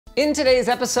In today's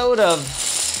episode of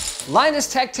Linus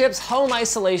Tech Tips Home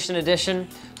Isolation Edition,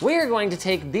 we are going to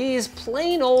take these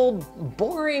plain old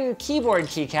boring keyboard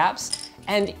keycaps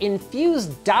and infuse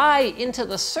dye into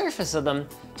the surface of them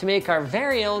to make our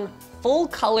very own full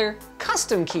color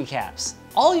custom keycaps.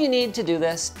 All you need to do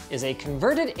this is a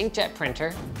converted inkjet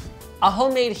printer, a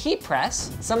homemade heat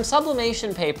press, some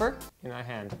sublimation paper in our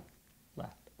hand,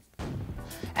 left,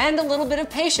 and a little bit of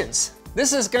patience.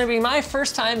 This is gonna be my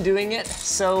first time doing it,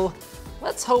 so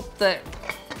let's hope that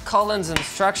Colin's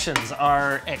instructions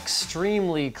are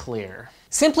extremely clear.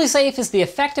 SimpliSafe is the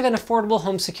effective and affordable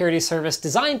home security service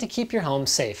designed to keep your home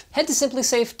safe. Head to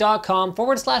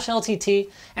simplisafe.com/LTT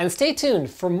and stay tuned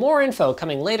for more info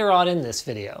coming later on in this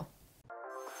video.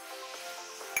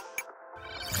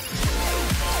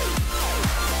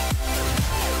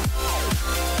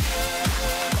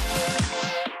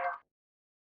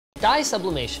 Dye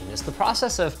sublimation is the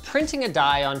process of printing a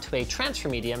dye onto a transfer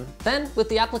medium, then with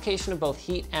the application of both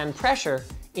heat and pressure,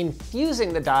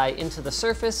 infusing the dye into the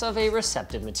surface of a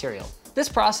receptive material. This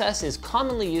process is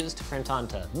commonly used to print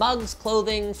onto mugs,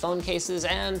 clothing, phone cases,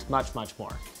 and much, much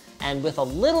more. And with a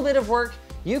little bit of work,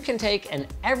 you can take an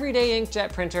everyday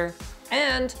inkjet printer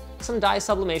and some dye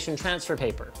sublimation transfer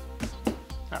paper.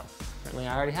 Oh, apparently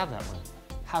I already have that one.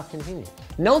 How convenient.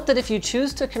 Note that if you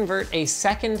choose to convert a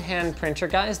second-hand printer,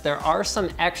 guys, there are some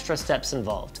extra steps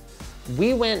involved.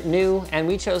 We went new and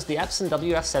we chose the Epson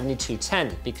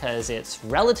WF7210 because it's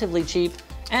relatively cheap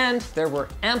and there were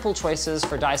ample choices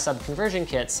for dye sub conversion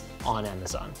kits on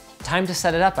Amazon. Time to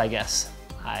set it up, I guess.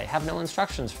 I have no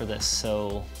instructions for this,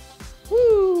 so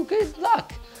woo, good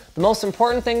luck. The most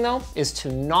important thing though is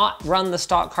to not run the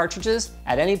stock cartridges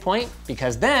at any point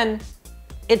because then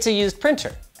it's a used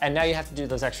printer and now you have to do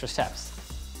those extra steps.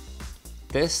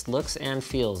 This looks and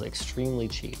feels extremely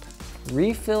cheap.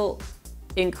 Refill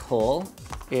ink hole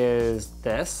is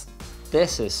this.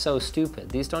 This is so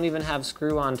stupid. These don't even have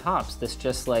screw-on tops. This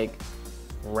just like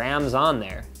rams on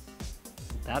there.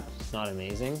 That's not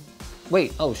amazing.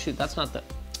 Wait, oh shoot, that's not the,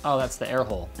 oh, that's the air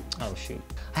hole. Oh shoot.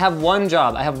 I have one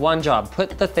job.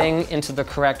 Put the thing into the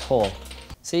correct hole.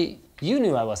 See, you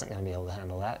knew I wasn't gonna be able to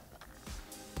handle that.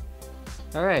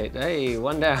 All right, hey,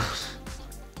 one down.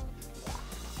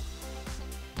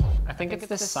 I think it's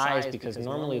this size because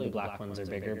normally the black ones are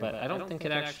bigger, but I don't think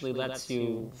it actually lets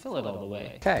you fill it all the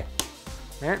way. Okay,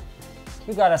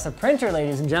 we got us a printer,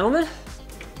 ladies and gentlemen.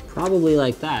 Probably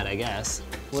like that, I guess.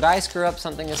 Would I screw up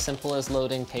something as simple as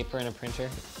loading paper in a printer?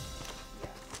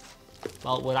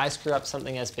 Well, would I screw up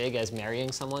something as big as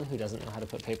marrying someone who doesn't know how to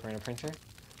put paper in a printer?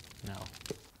 No.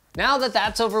 Now that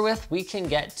that's over with, we can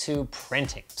get to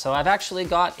printing. So I've actually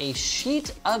got a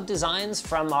sheet of designs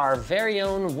from our very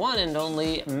own one and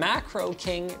only macro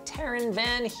king, Taryn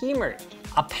Van Hemert.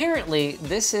 Apparently,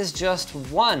 this is just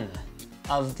one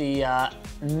of the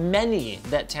many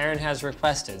that Taryn has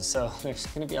requested. So there's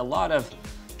gonna be a lot of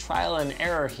trial and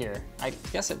error here. I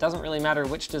guess it doesn't really matter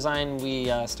which design we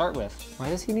start with. Why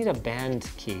does he need a band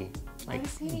key? Like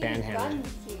band hammer?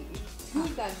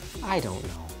 I don't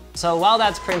know. So while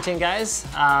that's printing, guys,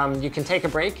 you can take a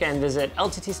break and visit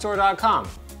lttstore.com.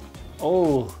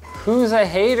 Oh, who's a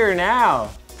hater now?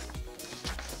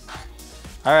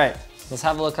 All right, let's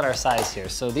have a look at our size here.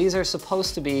 So these are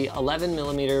supposed to be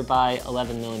 11mm by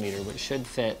 11mm, which should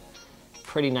fit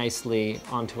pretty nicely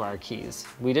onto our keys.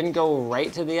 We didn't go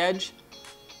right to the edge.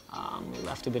 We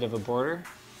left a bit of a border,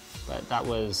 but that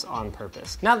was on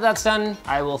purpose. Now that that's done,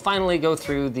 I will finally go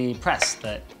through the press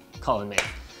that Colin made.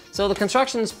 So the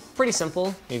construction's pretty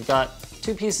simple. We've got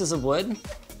two pieces of wood,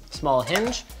 small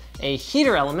hinge, a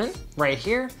heater element right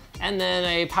here, and then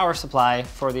a power supply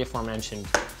for the aforementioned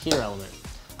heater element.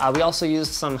 We also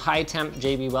used some high temp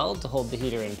JB Weld to hold the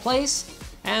heater in place.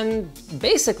 And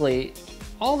basically,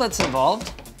 all that's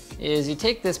involved is you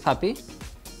take this puppy,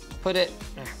 put it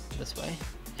this way,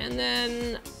 and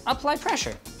then apply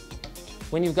pressure.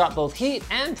 When you've got both heat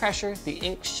and pressure, the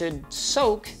ink should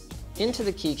soak into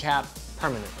the keycap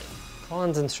permanently.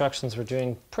 Colin's instructions were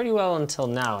doing pretty well until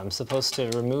now. I'm supposed to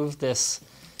remove this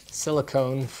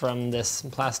silicone from this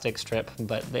plastic strip,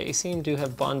 but they seem to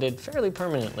have bonded fairly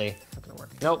permanently. Not gonna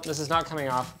work. Nope, this is not coming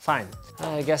off. Fine.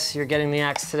 I guess you're getting the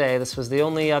axe today. This was the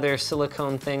only other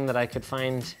silicone thing that I could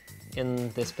find in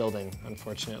this building,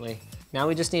 unfortunately. Now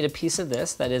we just need a piece of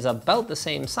this that is about the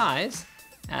same size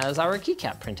as our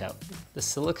keycap printout. The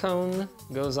silicone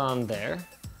goes on there.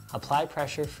 Apply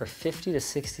pressure for 50 to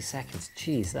 60 seconds.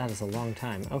 Geez, that is a long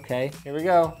time. Okay, here we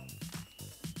go.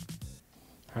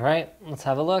 All right, let's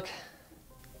have a look.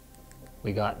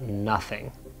 We got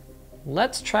nothing.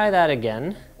 Let's try that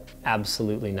again.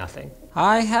 Absolutely nothing.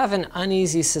 I have an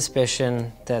uneasy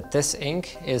suspicion that this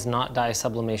ink is not dye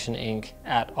sublimation ink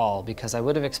at all, because I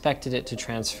would have expected it to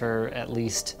transfer at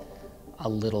least a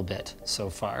little bit so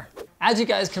far. As you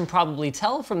guys can probably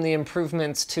tell from the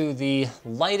improvements to the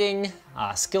lighting,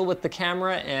 skill with the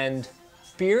camera, and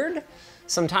beard,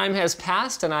 some time has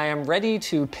passed and I am ready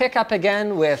to pick up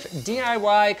again with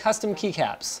DIY custom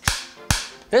keycaps.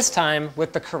 This time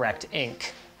with the correct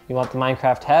ink. You want the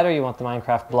Minecraft head or you want the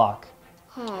Minecraft block?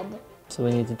 Head. So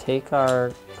we need to take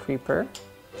our creeper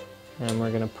and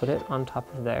we're gonna put it on top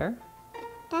of there.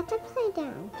 That's upside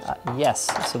down. Yes,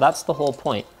 so that's the whole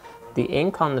point. The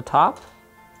ink on the top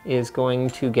is going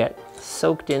to get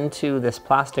soaked into this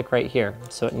plastic right here.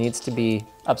 So it needs to be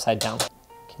upside down.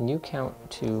 Can you count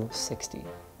to 60?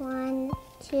 1,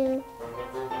 2,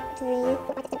 3,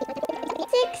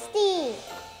 60!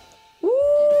 Ooh,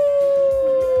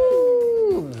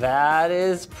 that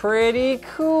is pretty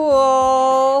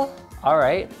cool. All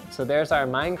right, so there's our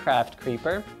Minecraft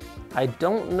creeper. I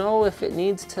don't know if it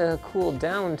needs to cool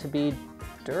down to be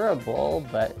durable,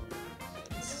 but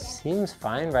it seems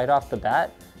fine right off the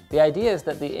bat. The idea is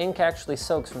that the ink actually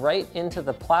soaks right into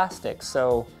the plastic,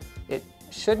 so it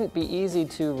shouldn't be easy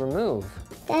to remove.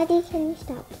 Daddy, can you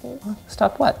stop, please?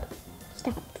 Stop what?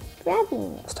 Stop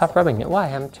rubbing it. Stop rubbing it. Why?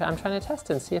 I'm trying to test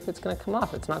and see if it's going to come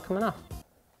off. It's not coming off.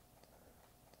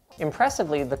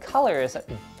 Impressively, the color is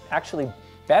actually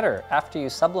better after you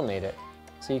sublimate it.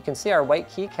 So you can see our white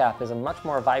keycap is a much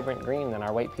more vibrant green than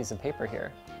our white piece of paper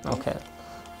here. Okay,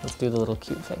 let's do the little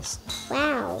cute face.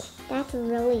 Wow, that's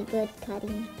really good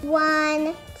cutting.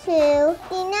 1, 2,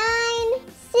 59,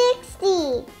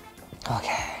 60.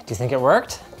 Okay, do you think it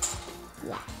worked?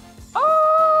 Yeah.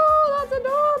 Oh, that's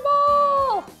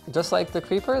adorable! Just like the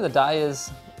creeper, the dye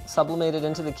is sublimated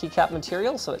into the keycap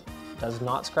material so it does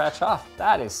not scratch off.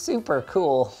 That is super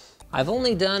cool. I've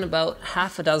only done about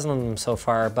half a dozen of them so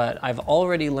far, but I've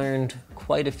already learned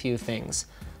quite a few things.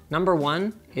 Number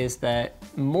one is that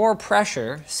more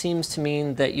pressure seems to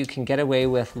mean that you can get away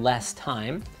with less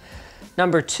time.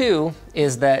 Number two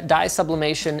is that dye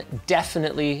sublimation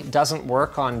definitely doesn't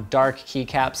work on dark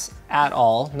keycaps at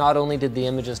all. Not only did the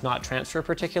images not transfer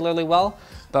particularly well,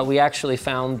 but we actually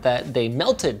found that they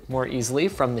melted more easily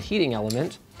from the heating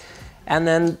element. And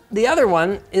then the other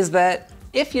one is that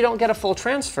if you don't get a full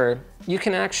transfer, you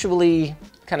can actually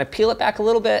kind of peel it back a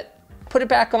little bit, put it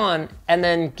back on, and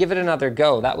then give it another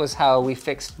go. That was how we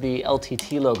fixed the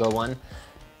LTT logo one.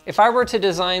 If I were to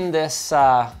design this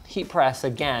heat press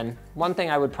again, one thing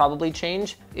I would probably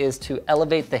change is to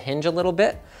elevate the hinge a little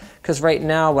bit, because right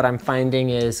now what I'm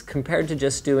finding is compared to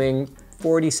just doing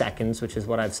 40 seconds, which is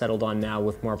what I've settled on now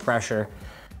with more pressure,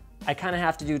 I kind of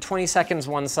have to do 20 seconds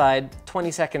one side,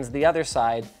 20 seconds the other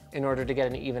side in order to get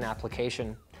an even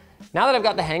application. Now that I've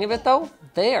got the hang of it though,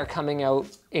 they are coming out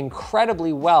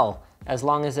incredibly well, as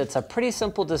long as it's a pretty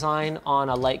simple design on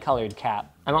a light colored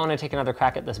cap. I might want to take another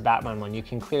crack at this Batman one. You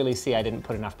can clearly see I didn't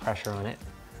put enough pressure on it.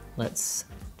 Let's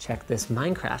check this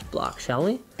Minecraft block, shall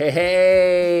we?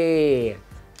 Hey,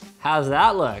 how's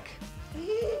that look?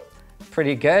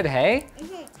 Pretty good, hey?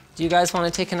 Do you guys want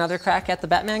to take another crack at the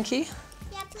Batman key?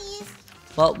 Yeah, please.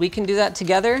 Well, we can do that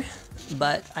together,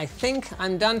 but I think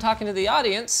I'm done talking to the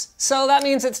audience, so that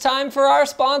means it's time for our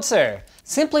sponsor.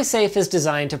 SimpliSafe is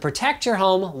designed to protect your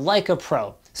home like a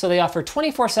pro. So they offer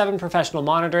 24/7 professional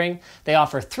monitoring, they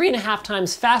offer 3.5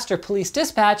 times faster police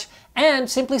dispatch, and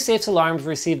SimpliSafe's alarms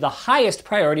receive the highest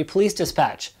priority police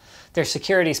dispatch. Their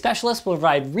security specialists will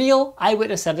provide real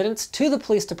eyewitness evidence to the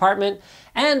police department,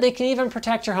 and they can even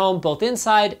protect your home both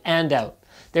inside and out.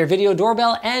 Their video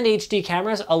doorbell and HD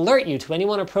cameras alert you to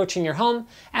anyone approaching your home,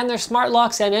 and their smart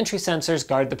locks and entry sensors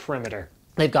guard the perimeter.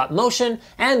 They've got motion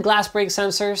and glass break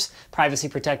sensors, privacy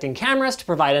protecting cameras to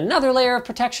provide another layer of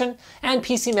protection, and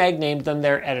PCMag named them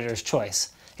their editor's choice.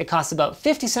 It costs about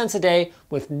 50 cents a day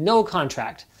with no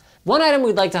contract. One item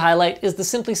we'd like to highlight is the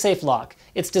SimpliSafe lock.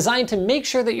 It's designed to make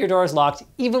sure that your door is locked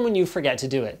even when you forget to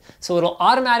do it. So it'll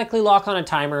automatically lock on a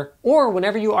timer or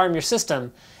whenever you arm your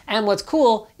system. And what's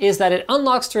cool is that it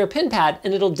unlocks through a pin pad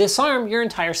and it'll disarm your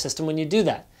entire system when you do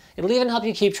that. It'll even help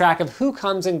you keep track of who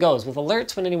comes and goes with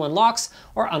alerts when anyone locks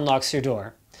or unlocks your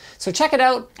door. So check it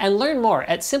out and learn more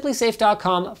at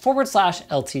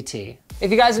simplisafe.com/LTT.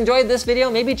 If you guys enjoyed this video,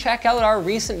 maybe check out our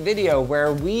recent video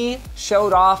where we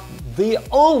showed off the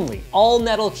only all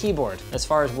metal keyboard as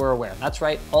far as we're aware. That's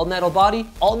right, all metal body,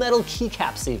 all metal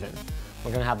keycaps even.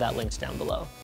 We're gonna have that linked down below.